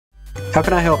How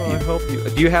can I help I'll you? help you.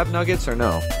 Do you have nuggets or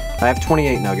no? I have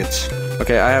 28 nuggets.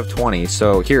 Okay, I have 20.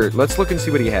 So here, let's look and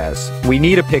see what he has. We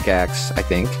need a pickaxe, I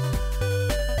think.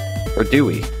 Or do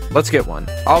we? Let's get one.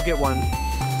 I'll get one.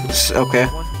 Okay.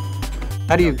 One?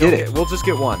 How do you get it? We'll just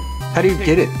get one. How do you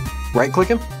get it? Right click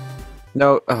him?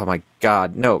 No. Oh my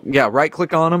god. No. Yeah, right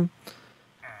click on him.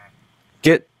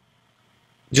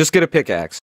 Just get a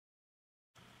pickaxe.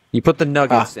 You put the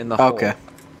nuggets in the hole. Okay.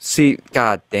 See,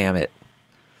 god damn it.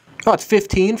 Oh, it's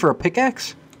 15 for a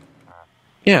pickaxe?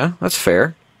 Yeah, that's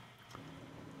fair.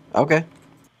 Okay.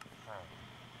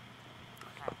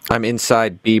 I'm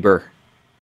inside Bieber.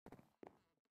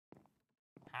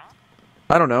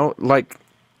 I don't know, like,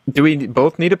 do we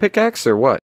both need a pickaxe or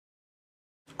what?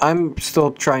 I'm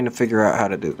still trying to figure out how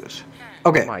to do this.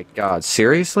 Okay. Oh my god,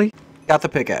 seriously? Got the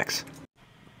pickaxe.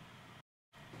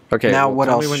 Okay, now well, what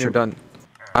tell else? me when you're done.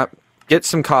 Get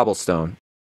some cobblestone.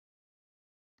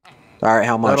 Alright,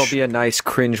 how much? That'll be a nice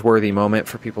cringe-worthy moment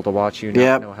for people to watch you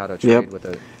not know how to trade with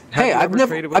it. Hey, I've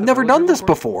never done this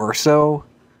before, so...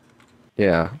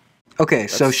 Yeah. Okay,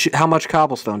 so how much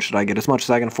cobblestone should I get? As much as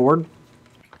I can afford?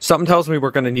 Something tells me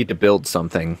we're going to need to build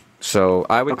something, so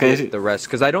I would get the rest,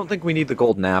 because I don't think we need the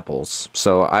golden apples,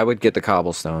 so I would get the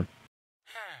cobblestone.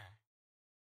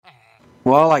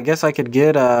 Well, I guess I could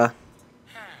get,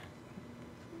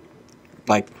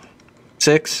 like,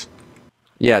 6?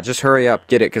 Yeah, just hurry up,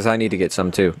 get it, because I need to get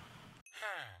some too.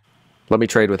 Let me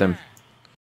trade with him.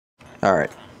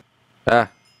 Alright.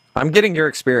 I'm getting your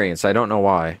experience, I don't know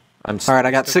why. Alright,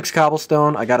 I got 6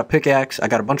 cobblestone, I got a pickaxe, I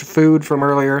got a bunch of food from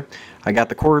earlier, I got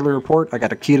the quarterly report, I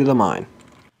got a key to the mine.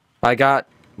 I got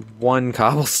 1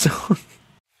 cobblestone.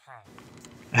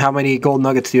 How many gold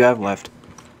nuggets do you have left?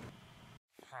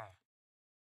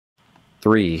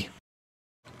 3.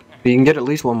 You can get at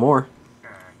least one more.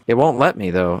 It won't let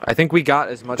me, though. I think we got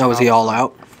as much. Oh, is he all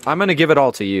out? I'm gonna give it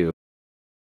all to you.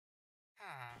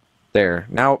 There.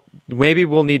 Now, maybe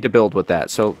we'll need to build with that.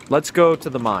 So, let's go to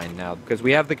the mine now, because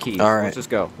we have the keys. All right. Let's just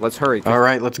go. Let's hurry.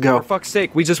 Alright, let's go. For fuck's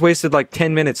sake, we just wasted like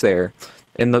 10 minutes there.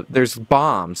 And there's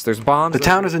bombs. There's bombs. The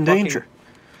town is in danger.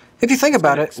 If you think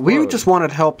about it, we just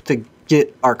wanted help to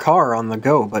get our car on the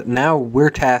go, but now we're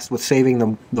tasked with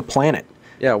saving the planet.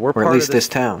 Yeah, we're or at least this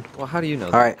town. Well, how do you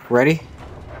know that? Alright, ready?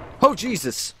 Oh,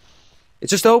 Jesus! It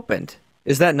just opened.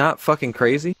 Is that not fucking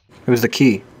crazy? It was the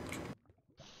key.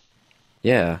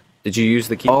 Yeah. Did you use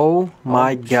the key? Oh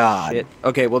my god. Shit.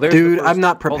 Okay, well there's Dude, the first... I'm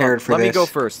not prepared for this. Let me go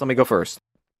first. Let me go first.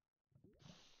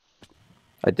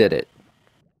 I did it.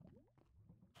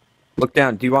 Look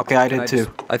down. Do you want... Okay, I did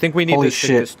too. I think we need Holy to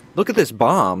shit. Look at this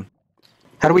bomb.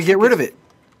 How do we get rid of it?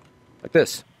 Like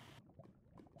this.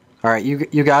 Alright,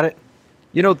 you got it?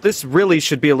 You know, this really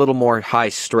should be a little more high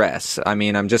stress. I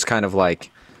mean, I'm just kind of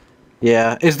like...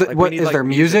 Yeah. Is Like, there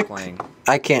music? playing.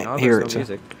 I can't No, hear there's it. no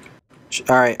music.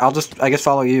 Alright, I guess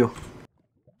follow you.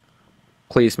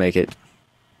 Please make it.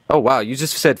 Oh, wow. You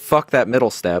just said fuck that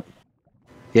middle step.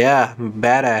 Yeah,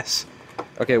 badass.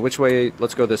 Okay, which way?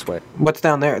 Let's go this way. What's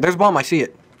down there? There's a bomb, I see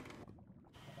it.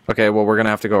 Okay, well, we're gonna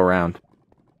have to go around.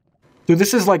 Dude,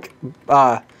 this is like,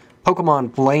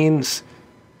 Pokemon Blaine's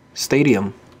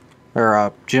stadium.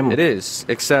 Or, gym. It is,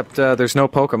 except, there's no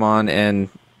Pokemon, and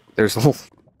there's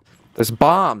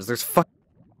bombs. There's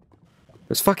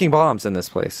fucking bombs in this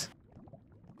place.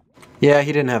 Yeah,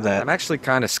 he didn't have that. I'm actually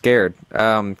kind of scared,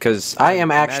 because... I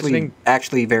am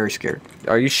actually very scared.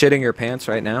 Are you shitting your pants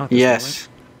right now? Yes.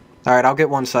 Alright, I'll get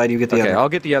one side, you get the other. Okay, I'll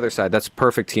get the other side. That's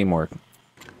perfect teamwork.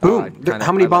 Boom!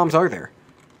 How many bombs are there?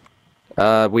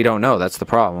 We don't know. That's the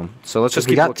problem. So let's just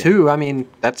keep looking. We got 2. I mean,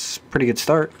 that's a pretty good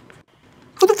start.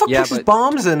 Who the fuck places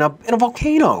bombs in a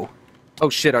volcano? Oh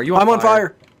shit, are you on fire? I'm on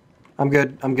fire! I'm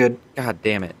good, I'm good. God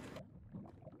damn it.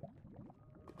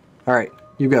 Alright,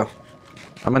 you go.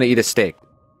 I'm gonna eat a steak.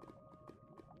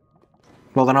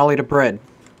 Well, then I'll eat a bread.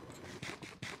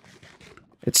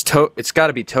 It's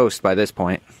gotta be toast by this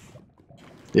point.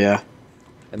 Yeah.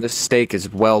 And this steak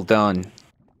is well done.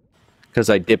 Because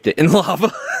I dipped it in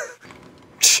lava.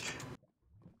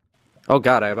 Oh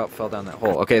god, I about fell down that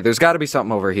hole. Okay, there's gotta be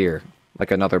something over here.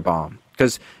 Like another bomb.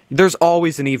 Because there's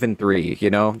always an even 3, you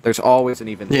know? There's always an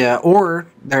even 3. Yeah, or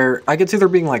I could see there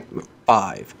being like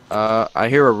 5. I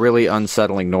hear a really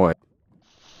unsettling noise.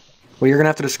 Well, you're gonna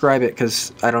have to describe it,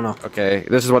 because I don't know. Okay,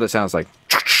 this is what it sounds like.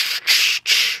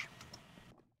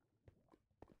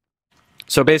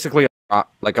 So basically,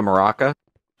 like a maraca.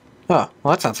 Oh,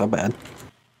 well that's not so bad.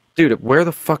 Dude, where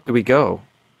the fuck do we go?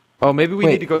 Oh, maybe we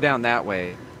need to go down that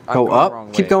way. Go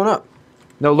up? Keep going up.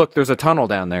 No, look, there's a tunnel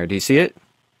down there. Do you see it?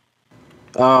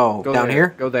 Oh, Go down there.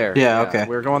 here? Go there. Yeah, okay.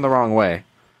 We're going the wrong way.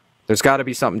 There's got to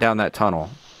be something down that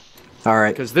tunnel.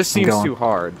 Alright. Because this seems too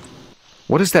hard.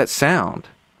 What is that sound?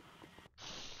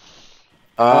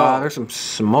 There's some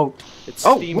smoke. It's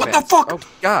Oh, steam what vents. the fuck? Oh,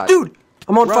 God. Dude,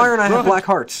 I'm on Run, fire and I have run. black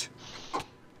hearts.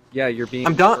 Yeah, you're being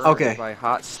I'm done? burned Okay. by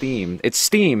hot steam. It's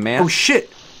steam, man. Oh, shit.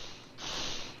 Dude.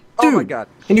 Oh, my God.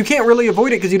 And you can't really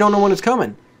avoid it because you don't know when it's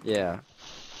coming. Yeah.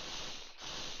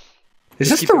 Is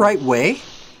Just this keep the going. right way?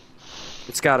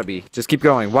 It's gotta be. Just keep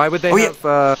going. Why would they Oh, yeah.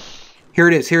 have, Here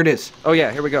it is, here it is. Oh,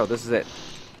 yeah, here we go. This is it.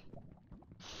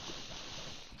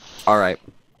 Alright.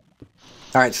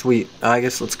 Alright, sweet. I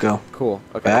guess let's go. Cool.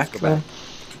 Okay, Back? let's go back.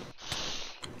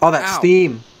 Oh, that Ow.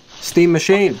 steam. Steam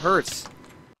machine. It hurts.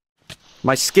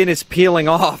 My skin is peeling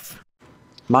off.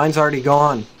 Mine's already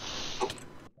gone.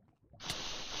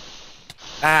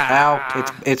 Ah.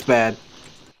 Ow, it's bad.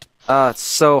 It's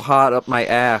so hot up my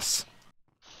ass.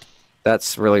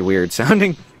 That's really weird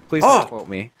sounding. Please don't quote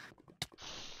me.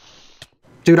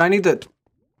 Dude, I need to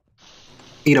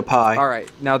eat a pie. Alright,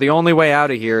 now the only way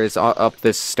out of here is up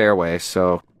this stairway,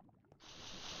 so...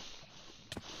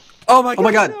 Oh my god! Oh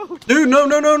my god! No. Dude, no,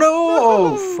 no, no, no!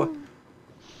 Oh,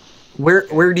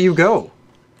 where do you go?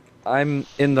 I'm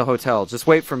in the hotel. Just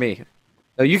wait for me.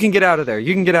 No, you can get out of there.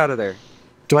 You can get out of there.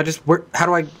 Do I just... how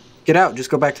do I get out? Just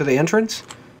go back to the entrance?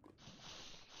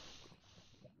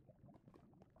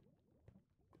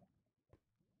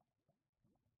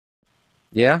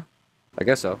 Yeah? I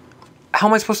guess so. How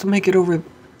am I supposed to make it over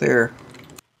there?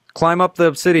 Climb up the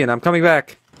obsidian. I'm coming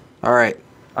back. Alright.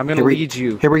 I'm gonna lead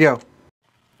you. Here we go.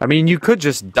 I mean, you could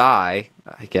just die,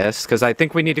 I guess, because I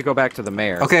think we need to go back to the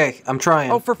mayor. Okay, I'm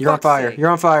trying. Oh, for You're on fuck's fire. sake. You're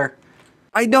on fire.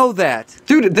 I know that!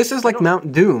 Dude, this is like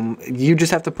Mount Doom. You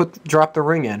just have to drop the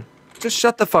ring in. Just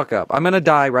shut the fuck up. I'm gonna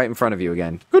die right in front of you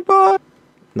again. Goodbye!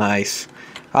 Nice.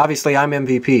 Obviously, I'm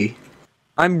MVP.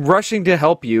 I'm rushing to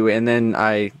help you, and then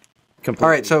I completely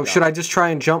Alright, so die. should I just try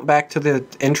and jump back to the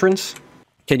entrance?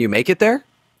 Can you make it there?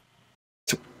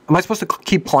 Am I supposed to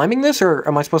keep climbing this, or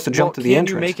am I supposed to jump to the entrance?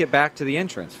 Can you make it back to the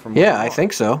entrance? From where Yeah, you I are?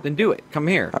 think so. Then do it. Come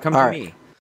here. Come to alright. me.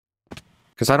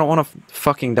 Because I don't want to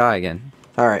fucking die again.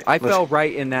 Alright. I fell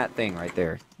right in that thing right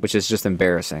there, which is just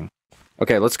embarrassing.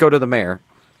 Okay, let's go to the mayor.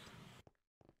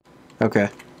 Okay.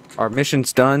 Our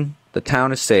mission's done. The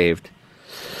town is saved.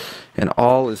 And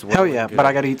all is well Hell and yeah, good. but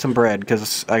I gotta eat some bread,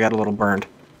 because I got a little burned.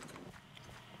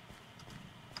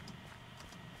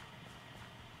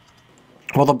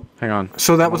 Well, Hang on.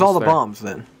 so that I'm was all the almost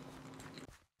there. bombs, then?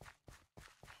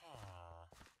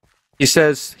 He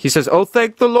says, oh,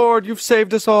 thank the Lord, you've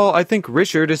saved us all. I think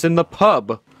Richard is in the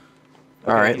pub.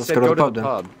 Alright, he let's said go to the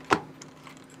pub, then.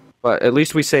 But at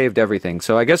least we saved everything.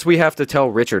 So I guess we have to tell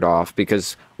Richard off,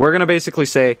 because we're going to basically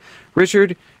say,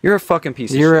 Richard, you're a fucking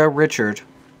piece of shit. You're a Richard.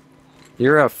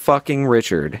 You're a fucking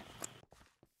Richard.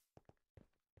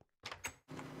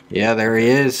 Yeah, there he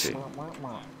is.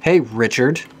 Hey,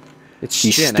 Richard. It's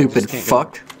You Shin, I stupid just can't go-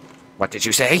 fuck. What did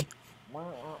you say?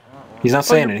 He's not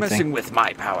saying you're anything. messing with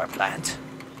my power plant.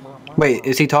 Wait,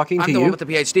 is he talking I'm to the one you? with the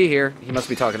PhD here. He must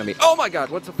be talking to me. Oh my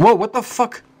god, what's the... Whoa, what the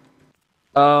fuck?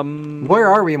 Where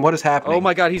are we and what is happening? Oh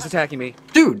my god, he's attacking me.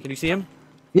 Dude! Can you see him?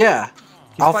 Yeah.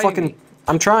 I'll fighting fucking... me.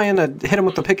 I'm trying to hit him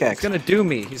with the pickaxe. He's gonna do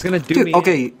me. He's gonna do Dude, me.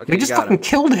 okay, we just got fucking him.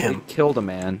 killed We him. killed a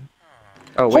man.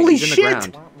 Oh wait, Holy he's in shit! the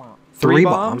ground. 3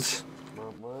 bombs.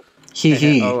 Hee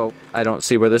hee. Oh, I don't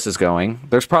see where this is going.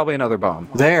 There's probably another bomb.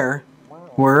 There.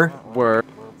 We're... We're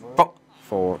Oh,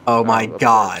 4. Oh my of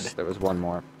God. course, there was one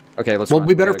more. Okay, let's well, run.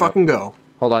 we better gotta fucking go.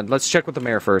 Hold on, let's check with the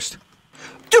mayor first.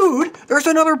 Dude, there's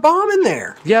another bomb in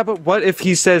there. Yeah, but what if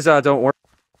he says, don't worry?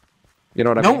 You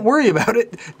know what I mean? Don't worry about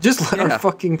it. Just let Yeah. our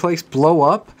fucking place blow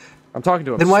up. I'm talking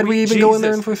to him. Then why'd we Sweet even go in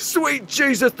there Jesus. and... Sweet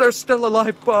Jesus, there's still a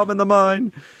live bomb in the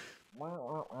mine.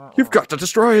 You've got to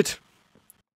destroy it.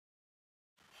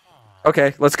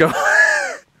 Okay, let's go.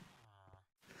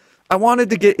 I wanted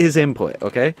to get his input,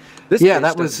 okay? This Yeah, bitch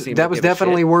that doesn't seem was to give a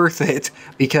definitely shit. worth it,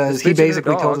 because This he bitch and her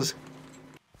basically told dog. us...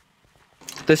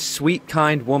 This sweet,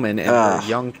 kind woman and her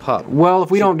young pup. Well,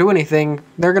 if we don't do anything,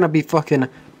 they're gonna be fucking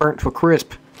burnt to a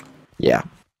crisp. Yeah.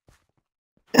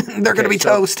 They're gonna be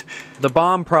so- toast. The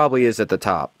bomb probably is at the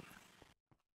top.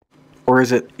 Or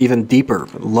is it even deeper,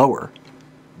 lower?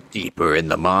 Deeper in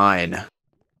the mine.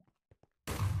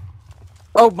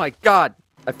 Oh my god!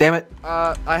 Damn it.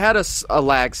 I had a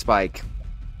lag spike.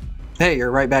 Hey,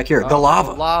 you're right back here. The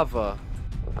lava. Lava.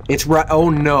 It's right. Oh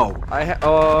no.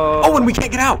 Oh, and we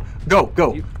can't get out. Go,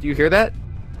 go. Do you hear that?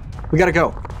 We gotta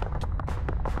go.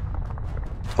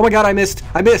 Oh my god, I missed.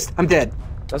 I missed. I'm dead.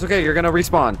 That's okay, you're gonna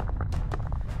respawn.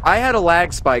 I had a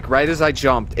lag spike right as I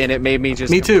jumped, and it made me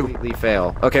just Me too. completely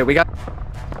fail. Okay, we got...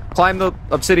 Climb the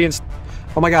obsidian...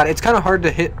 Oh my god, it's kind of hard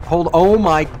to hold. Oh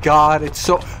my god, it's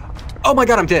so... Oh my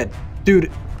god, I'm dead.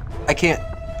 Dude, I can't...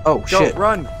 Oh, Go, shit.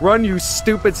 run! Run, you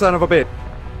stupid son of a bitch!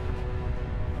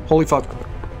 Holy fuck.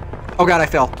 Oh god, I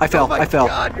fell. I fell. I fell. Oh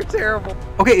my god, you're terrible.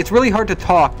 Okay, it's really hard to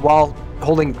talk while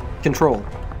holding control.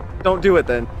 Don't do it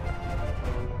then.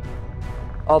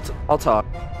 I'll talk.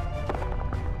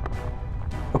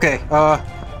 Okay,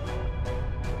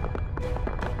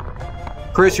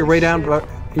 Chris, you're way down, but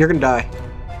you're gonna die.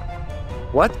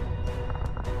 What?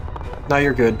 No,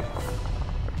 you're good.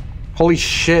 Holy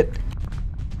shit.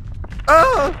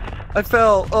 Ah! I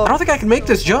fell. Oh. I don't think I can make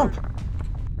this jump.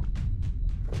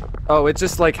 Oh, it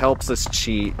just like helps us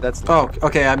cheat. That's. Oh,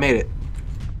 okay, I made it.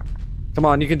 Come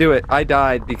on, you can do it. I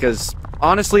died because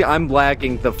honestly, I'm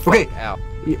lagging the fuck out.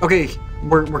 Okay,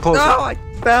 we're close. No, I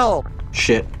fell.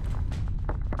 Shit.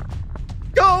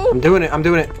 Go. I'm doing it. I'm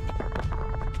doing it.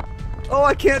 Oh,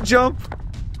 I can't jump.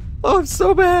 Oh, I'm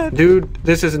so bad. Dude,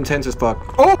 this is intense as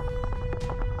fuck. Oh!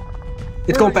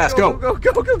 It's going fast. Go. Go,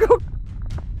 go, go, go, go.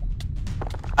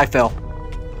 I fell.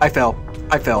 I fell.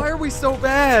 I fell. Why are we so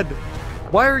bad?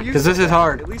 Why are you? Because this is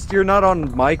hard. At least you're not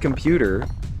on my computer.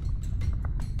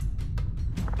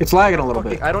 It's lagging a little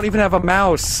bit. I don't even have a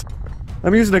mouse.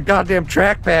 I'm using a goddamn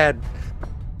trackpad.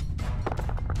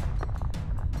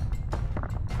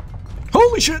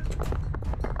 Holy shit!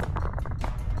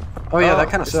 Oh yeah, that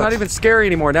kind of sucks. It's not even scary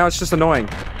anymore. Now it's just annoying.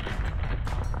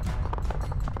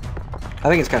 I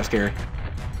think it's kind of scary.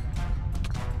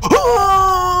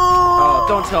 Oh,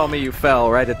 don't tell me you fell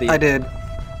right at the end. I did.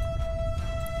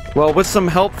 Well, with some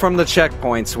help from the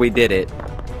checkpoints, we did it.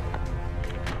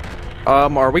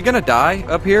 Are we gonna die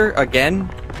up here again?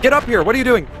 Get up here! What are you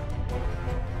doing?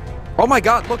 Oh my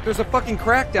god, look, there's a fucking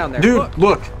crack down there. Dude,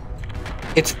 look.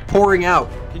 It's pouring out.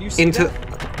 Can you see into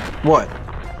that? What?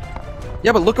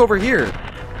 Yeah, but look over here.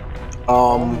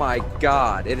 Oh my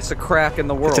god, it is a crack in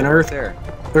the world. It's an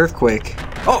earthquake.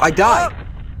 Oh, I died.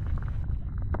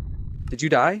 Did you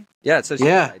die? Yeah, it says you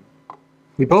yeah. died.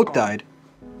 We both died.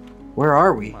 Where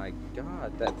are we? Oh my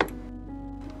god, that.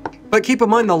 But keep in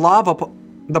mind the lava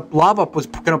was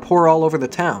gonna pour all over the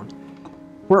town.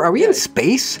 Where are we in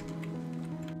space?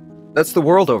 That's the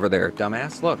world over there,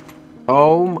 dumbass. Look.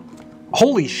 Oh,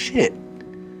 holy shit!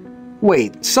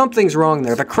 Wait, something's wrong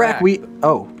there. The crack cracked. we.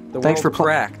 Oh, The thanks for world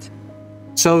cracked.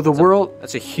 So the world.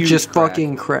 That's a huge. Just crack.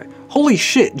 fucking crack. Holy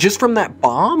shit! Just from that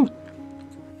bomb?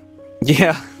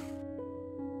 Yeah.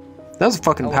 That was a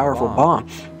fucking powerful bomb.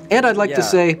 And I'd like to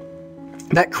say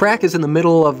that crack is in the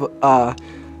middle of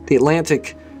the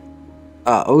Atlantic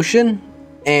Ocean,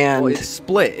 and well, it's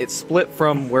split. It's split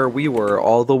from where we were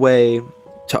all the way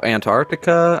to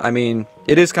Antarctica. I mean,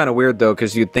 it is kind of weird though,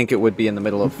 because you'd think it would be in the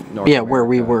middle of North America. where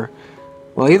we were.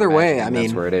 Well, either way, I mean,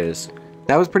 that's where it is.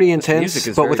 That was pretty intense.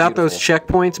 But without those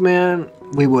checkpoints, man,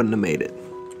 we wouldn't have made it.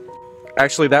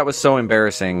 Actually, that was so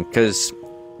embarrassing because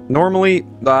normally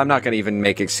I'm not gonna even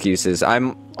make excuses.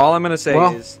 All I'm gonna say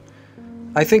is.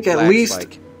 I think at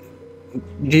least.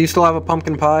 Do you still have a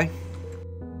pumpkin pie?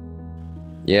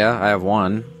 Yeah, I have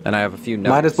one, and I have a few nuggets.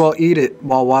 Might as well eat it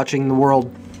while watching the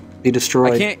world be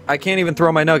destroyed. I can't even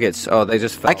throw my nuggets. Oh, they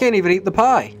just fell. I can't even eat the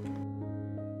pie.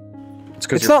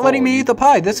 It's not letting me eat the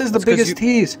pie. This is the biggest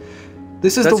tease.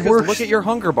 This is the worst. Look at your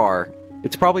hunger bar.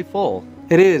 It's probably full.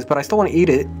 It is, but I still want to eat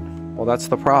it. Well, that's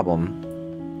the problem.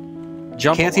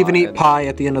 Can't even eat pie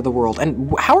at the end of the world.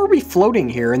 And how are we floating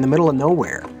here in the middle of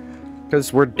nowhere?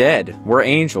 Because we're dead. We're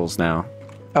angels now.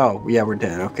 Oh, yeah, we're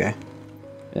dead. Okay.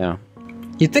 Yeah.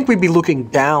 You'd think we'd be looking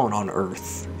down on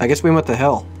Earth. I guess we went to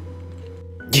hell.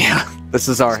 Yeah, this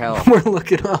is our hell. We're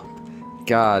looking up.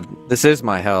 God, this is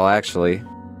my hell, actually.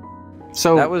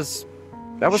 So that was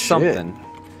something.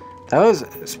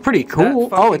 It's pretty cool.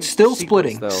 Oh, it's still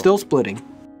splitting. Though. Still splitting.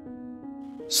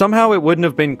 Somehow it wouldn't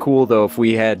have been cool though if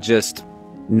we had just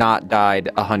not died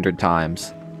 100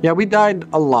 times. Yeah, we died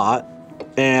a lot,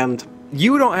 and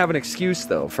you don't have an excuse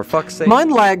though. For fuck's sake. Mine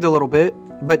lagged a little bit,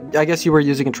 but I guess you were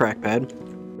using a trackpad.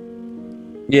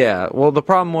 Yeah. Well, the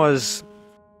problem was.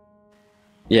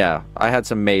 Yeah, I had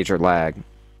some major lag.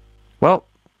 Well,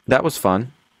 that was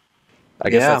fun. I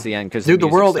guess that's the end because dude, the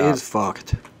world is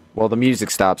fucked. Well, the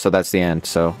music stopped, so that's the end.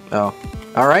 So. Oh,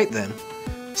 all right then.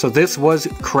 So this was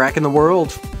Cracking the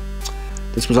World.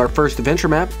 This was our first adventure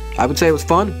map. I would say it was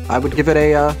fun. I would give it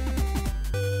a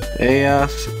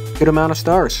good amount of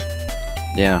stars.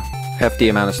 Yeah, hefty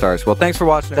amount of stars. Well, thanks for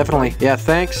watching. Definitely. Everybody. Yeah,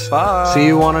 thanks. Bye. See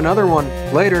you on another one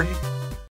later.